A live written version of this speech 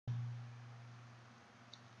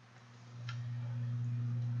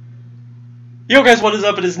Yo guys, what is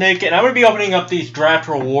up? It is Nick, and I'm going to be opening up these draft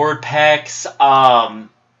reward packs,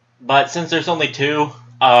 but since there's only two,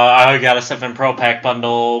 I got a 7 Pro Pack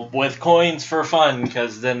bundle with coins for fun,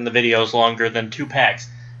 because then the video is longer than 2 packs.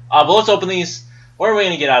 But let's open these. What are we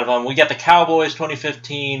going to get out of them? We got the Cowboys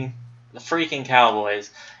 2015, the freaking Cowboys,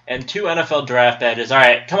 and 2 NFL draft badges.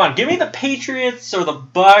 Alright, come on, give me the Patriots, or the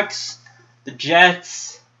Bucks, the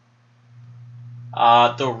Jets,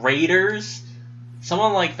 the Raiders,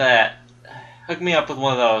 someone like that. Hook me up with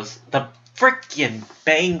one of those. The frickin'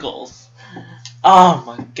 Bengals. Oh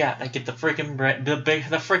my god, I get the frickin'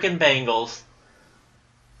 Bengals.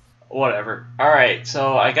 Whatever. Alright,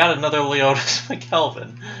 so I got another Leotis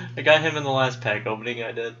McKelvin. I got him in the last pack opening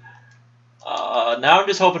I did. Now I'm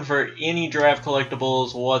just hoping for any draft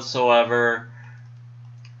collectibles whatsoever.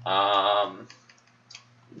 No,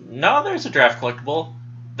 there's a draft collectible.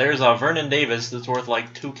 There's a Vernon Davis that's worth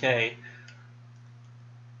like 2K.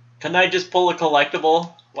 Couldn't I just pull a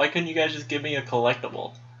collectible? Why couldn't you guys just give me a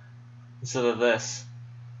collectible instead of this?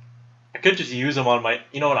 I could just use him on my.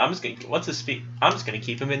 You know what? I'm just gonna. What's his speed? I'm just gonna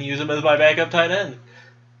keep him and use him as my backup tight end.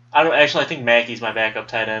 I don't actually. I think Mackey's my backup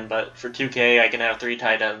tight end, but for 2K, I can have 3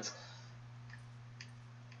 tight ends.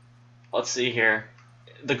 Let's see here.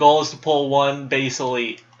 The goal is to pull 1 base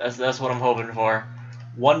elite. That's what I'm hoping for.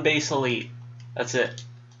 1 base elite. That's it.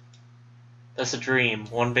 That's a dream.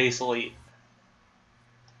 1 base elite.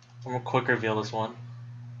 I'm gonna quick reveal this one.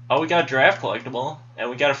 Oh, we got a draft collectible,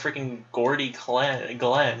 and we got a freaking Gordy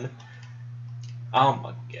Glenn. Oh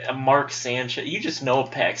my god, Mark Sanchez. You just know a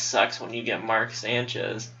pack sucks when you get Mark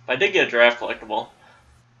Sanchez. But I did get a draft collectible.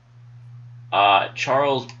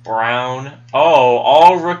 Charles Brown. Oh,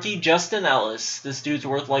 all rookie Justin Ellis. This dude's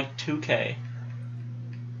worth like 2K.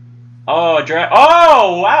 Oh, draft.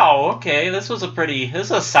 Oh, wow. Okay, this is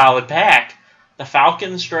a solid pack. The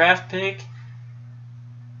Falcons draft pick.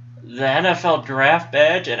 The NFL draft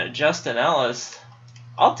badge and a Justin Ellis.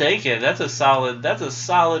 I'll take it. That's a solid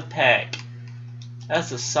pack.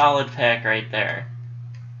 That's a solid pack right there.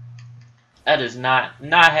 That is not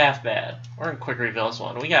half bad. We're gonna quick reveal this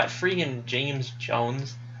one. We got freaking James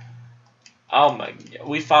Jones. Oh my god.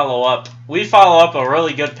 We follow up a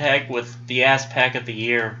really good pack with the ass pack of the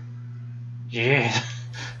year. Yeah.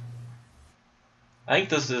 I think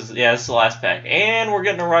this is the last pack. And we're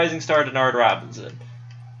getting a rising star Denard Robinson.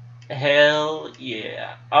 Hell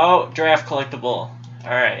yeah. Oh, draft collectible.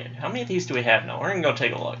 Alright, how many of these do we have now? We're going to go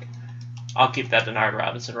take a look. I'll keep that Denard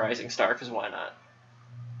Robinson Rising Star, because why not?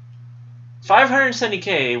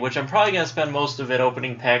 570K, which I'm probably going to spend most of it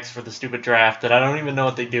opening packs for the stupid draft that I don't even know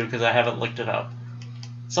what they do because I haven't looked it up.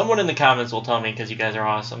 Someone in the comments will tell me because you guys are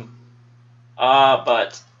awesome.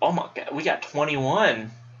 But, oh my god, we got 21.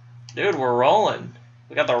 Dude, we're rolling.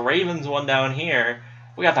 We got the Ravens one down here.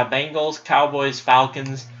 We got the Bengals, Cowboys,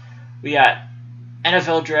 Falcons. We got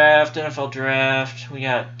NFL draft. We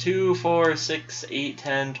got 2, 4, 6, 8,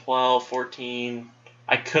 10, 12, 14.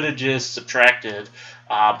 I could have just subtracted,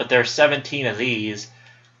 but there's 17 of these.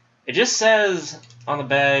 It just says on the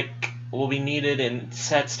back, will be needed in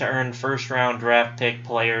sets to earn first-round draft pick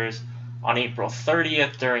players on April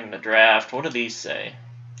 30th during the draft. What do these say?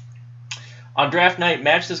 On draft night,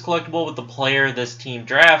 match this collectible with the player this team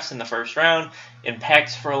drafts in the first round in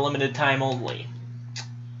packs for a limited time only.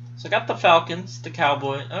 So I got the Falcons, the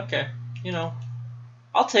Cowboys. Okay, you know,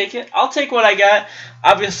 I'll take it. I'll take what I got.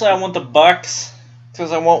 Obviously, I want the Bucks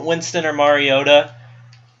because I want Winston or Mariota.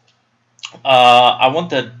 I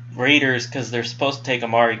want the Raiders because they're supposed to take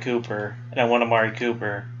Amari Cooper, and I want Amari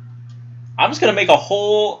Cooper. I'm just gonna make a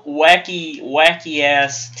whole wacky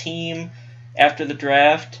ass team after the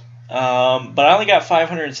draft. But I only got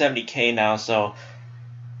 570K now, so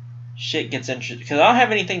shit gets interesting because I don't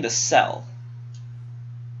have anything to sell.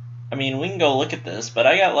 I mean, we can go look at this, but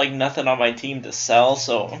I got like nothing on my team to sell,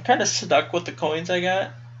 so I'm kind of stuck with the coins I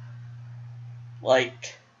got.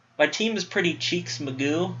 Like, my team is pretty cheeks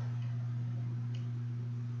magoo.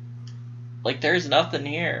 Like, there's nothing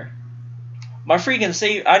here. My freaking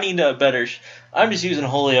save, I need a better. I'm just using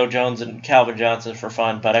Julio Jones and Calvin Johnson for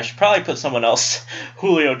fun, but I should probably put someone else,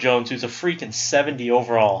 Julio Jones, who's a freaking 70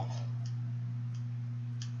 overall.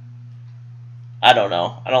 I don't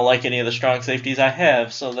know. I don't like any of the strong safeties I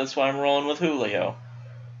have, so that's why I'm rolling with Julio.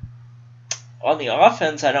 On the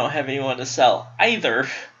offense, I don't have anyone to sell either.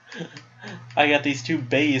 I got these 2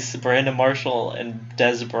 base, Brandon Marshall and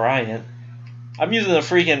Dez Bryant. I'm using the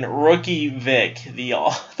freaking rookie Vic,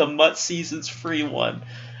 the Mutt Seasons free one,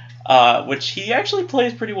 which he actually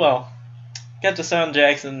plays pretty well. Got Deshaun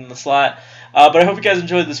Jackson in the slot. But I hope you guys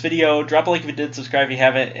enjoyed this video. Drop a like if you did, subscribe if you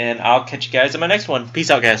haven't, and I'll catch you guys in my next one. Peace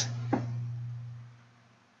out, guys.